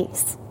at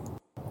peace.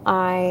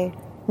 I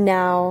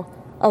now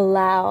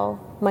allow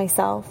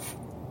myself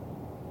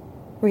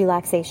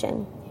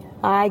relaxation.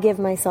 I give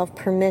myself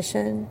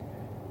permission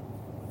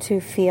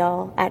to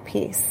feel at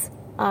peace.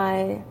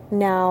 I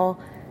now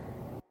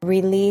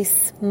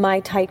release my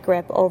tight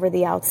grip over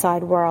the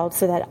outside world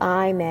so that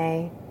I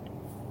may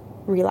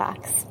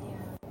relax.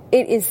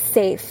 It is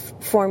safe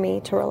for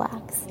me to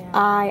relax.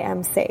 I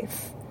am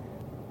safe.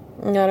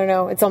 I don't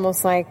know. It's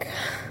almost like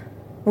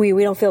we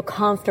don't feel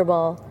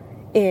comfortable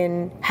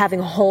in having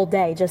a whole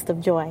day just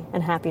of joy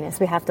and happiness.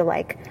 We have to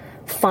like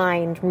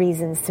find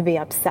reasons to be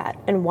upset.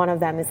 And one of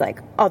them is like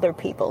other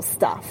people's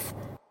stuff.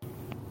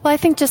 Well, I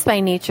think just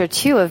by nature,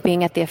 too, of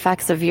being at the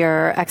effects of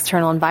your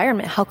external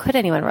environment, how could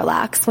anyone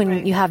relax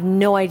when you have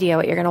no idea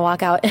what you're going to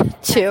walk out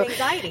into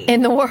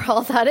in the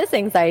world? That is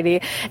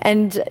anxiety.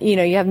 And, you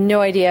know, you have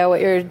no idea what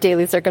your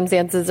daily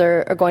circumstances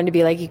are going to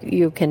be like.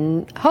 You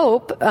can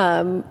hope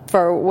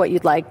for what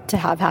you'd like to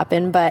have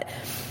happen, but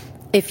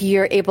if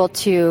you're able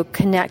to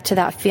connect to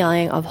that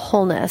feeling of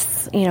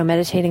wholeness, you know,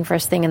 meditating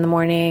first thing in the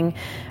morning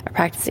or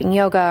practicing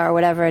yoga or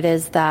whatever it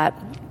is that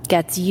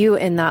gets you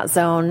in that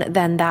zone,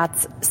 then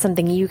that's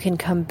something you can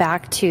come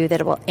back to, that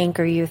it will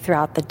anchor you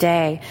throughout the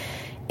day.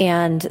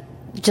 And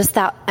just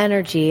that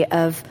energy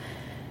of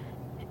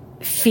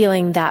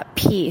feeling that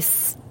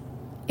peace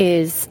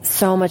is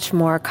so much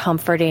more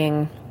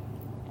comforting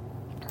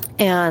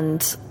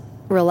and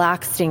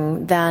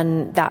relaxing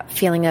than that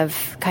feeling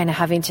of kind of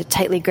having to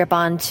tightly grip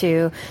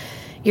onto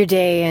your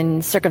day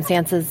and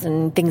circumstances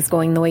and things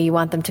going the way you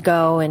want them to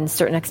go and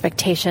certain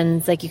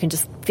expectations. Like you can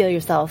just feel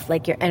yourself,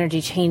 like your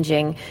energy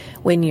changing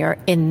when you're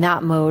in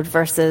that mode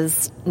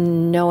versus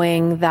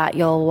knowing that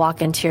you'll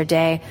walk into your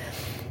day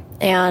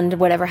and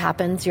whatever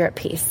happens, you're at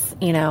peace.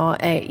 You know,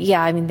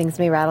 I mean, things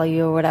may rattle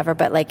you or whatever,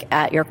 but like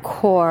at your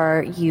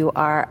core, you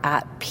are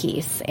at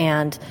peace.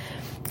 And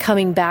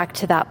coming back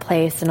to that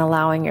place and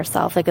allowing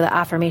yourself, like the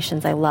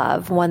affirmations I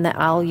love, one that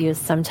I'll use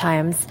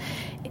sometimes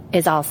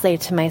is I'll say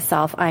to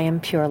myself, I am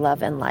pure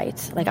love and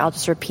light. Like I'll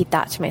just repeat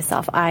that to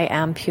myself. I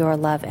am pure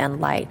love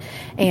and light.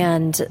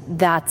 And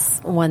that's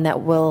one that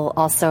will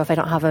also, if I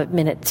don't have a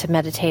minute to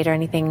meditate or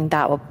anything,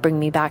 that will bring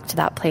me back to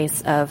that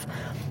place of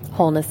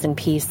wholeness and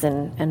peace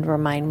and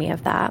remind me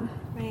of that.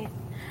 Right.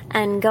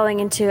 And going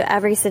into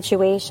every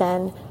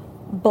situation,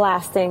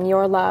 blasting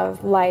your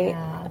love, light,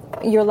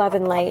 your love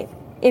and light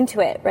into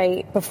it,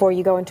 right? Before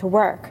you go into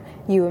work,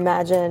 you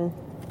imagine,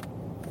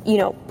 you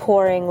know,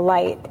 pouring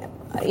light,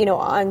 you know,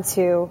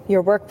 onto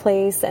your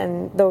workplace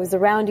and those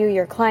around you,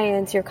 your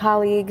clients, your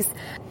colleagues,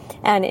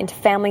 and into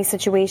family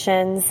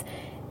situations.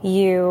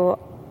 You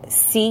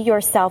see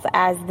yourself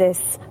as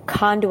this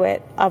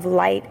conduit of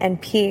light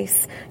and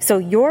peace. So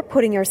you're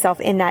putting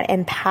yourself in that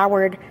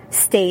empowered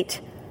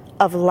state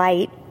of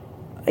light,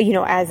 you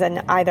know, as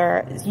an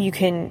either you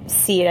can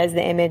see it as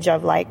the image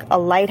of like a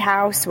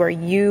lighthouse where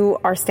you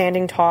are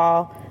standing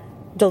tall,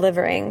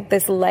 delivering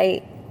this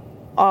light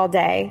all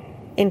day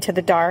into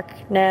the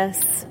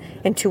darkness,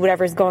 into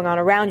whatever's going on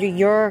around you.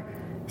 You're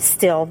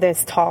still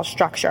this tall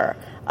structure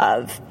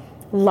of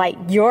light.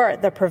 You're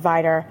the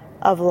provider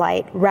of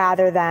light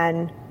rather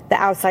than the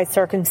outside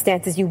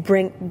circumstances. You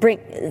bring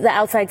the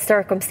outside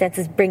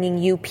circumstances bringing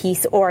you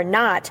peace or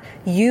not.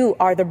 You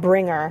are the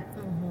bringer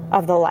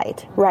of the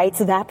light, right?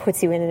 So that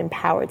puts you in an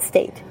empowered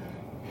state,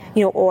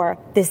 you know, or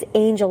this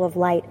angel of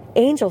light.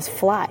 Angels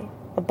fly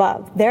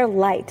above. They're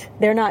light.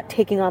 They're not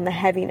taking on the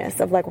heaviness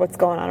of like what's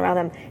going on around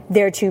them.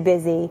 They're too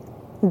busy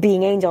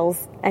being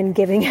angels and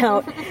giving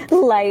out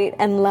light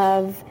and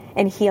love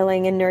and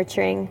healing and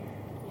nurturing,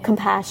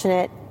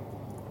 compassionate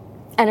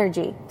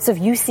energy. So if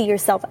you see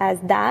yourself as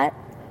that,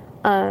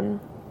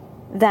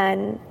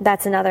 then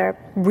that's another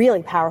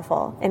really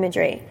powerful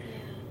imagery.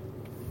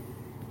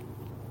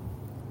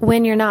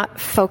 When you're not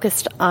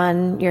focused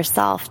on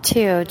yourself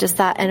too, just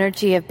that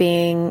energy of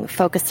being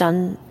focused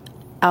on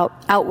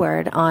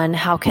outward on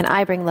how can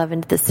I bring love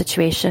into this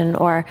situation,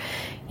 or,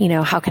 you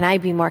know, how can I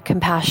be more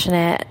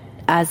compassionate,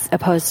 as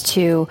opposed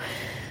to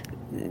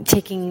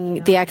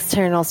taking the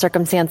external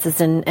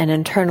circumstances and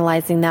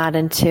internalizing that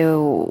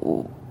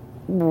into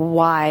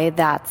why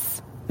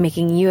that's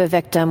making you a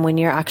victim when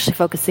you're actually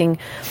focusing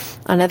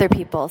on other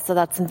people. So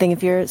that's something,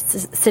 if you're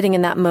sitting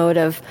in that mode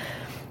of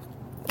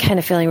kind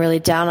of feeling really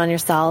down on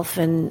yourself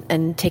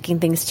and taking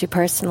things too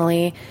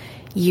personally,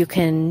 you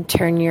can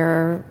turn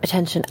your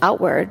attention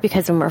outward,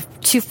 because when we're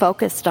too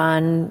focused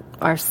on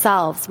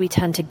ourselves, we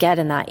tend to get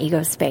in that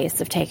ego space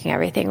of taking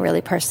everything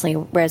really personally.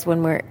 Whereas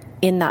when we're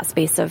in that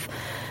space of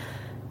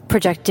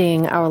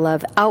projecting our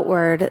love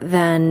outward,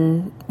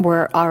 then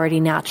we're already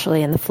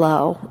naturally in the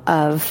flow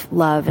of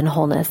love and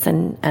wholeness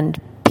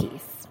and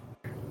peace.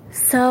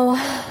 So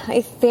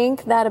I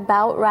think that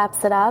about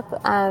wraps it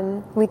up.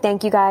 We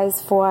thank you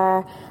guys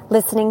for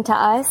listening to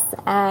us,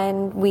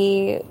 and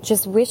we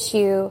just wish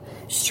you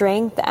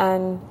strength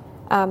and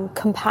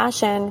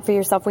compassion for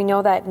yourself. We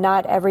know that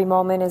not every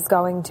moment is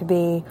going to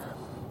be,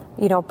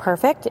 you know,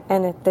 perfect,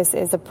 and this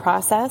is a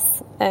process,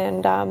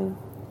 and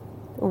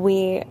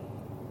we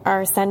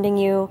are sending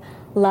you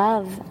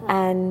love.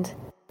 And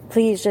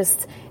please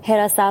just hit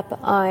us up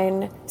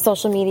on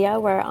social media.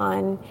 We're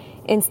on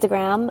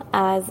Instagram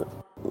as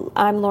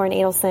I'm Lauren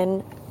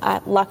Adelson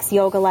at Lux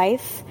Yoga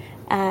Life,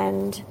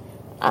 and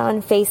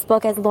on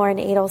Facebook as Lauren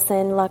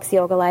Adelson Lux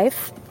Yoga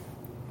Life.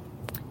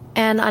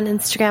 And on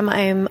Instagram,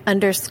 I'm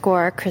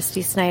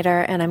 _Christy Snyder,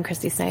 and I'm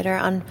Christy Snyder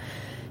on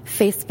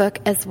Facebook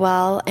as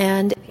well.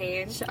 And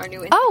Page, our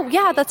new Instagram oh,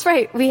 yeah, page. that's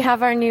right. We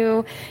have our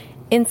new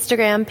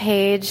Instagram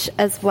page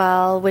as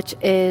well, which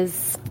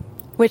is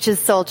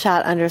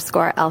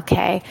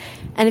soulchat_LK.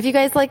 And if you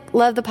guys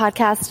love the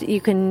podcast,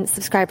 you can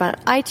subscribe on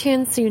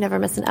iTunes so you never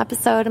miss an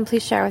episode, and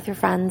please share with your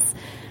friends.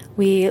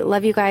 We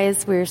love you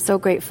guys. We're so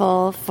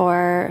grateful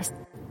for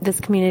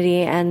this community,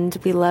 and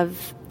we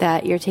love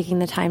that you're taking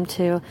the time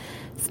to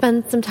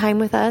spend some time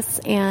with us,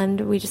 and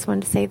we just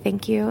wanted to say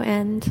thank you,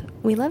 and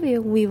we love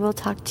you. We will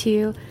talk to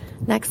you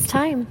next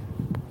time.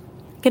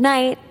 Good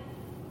night.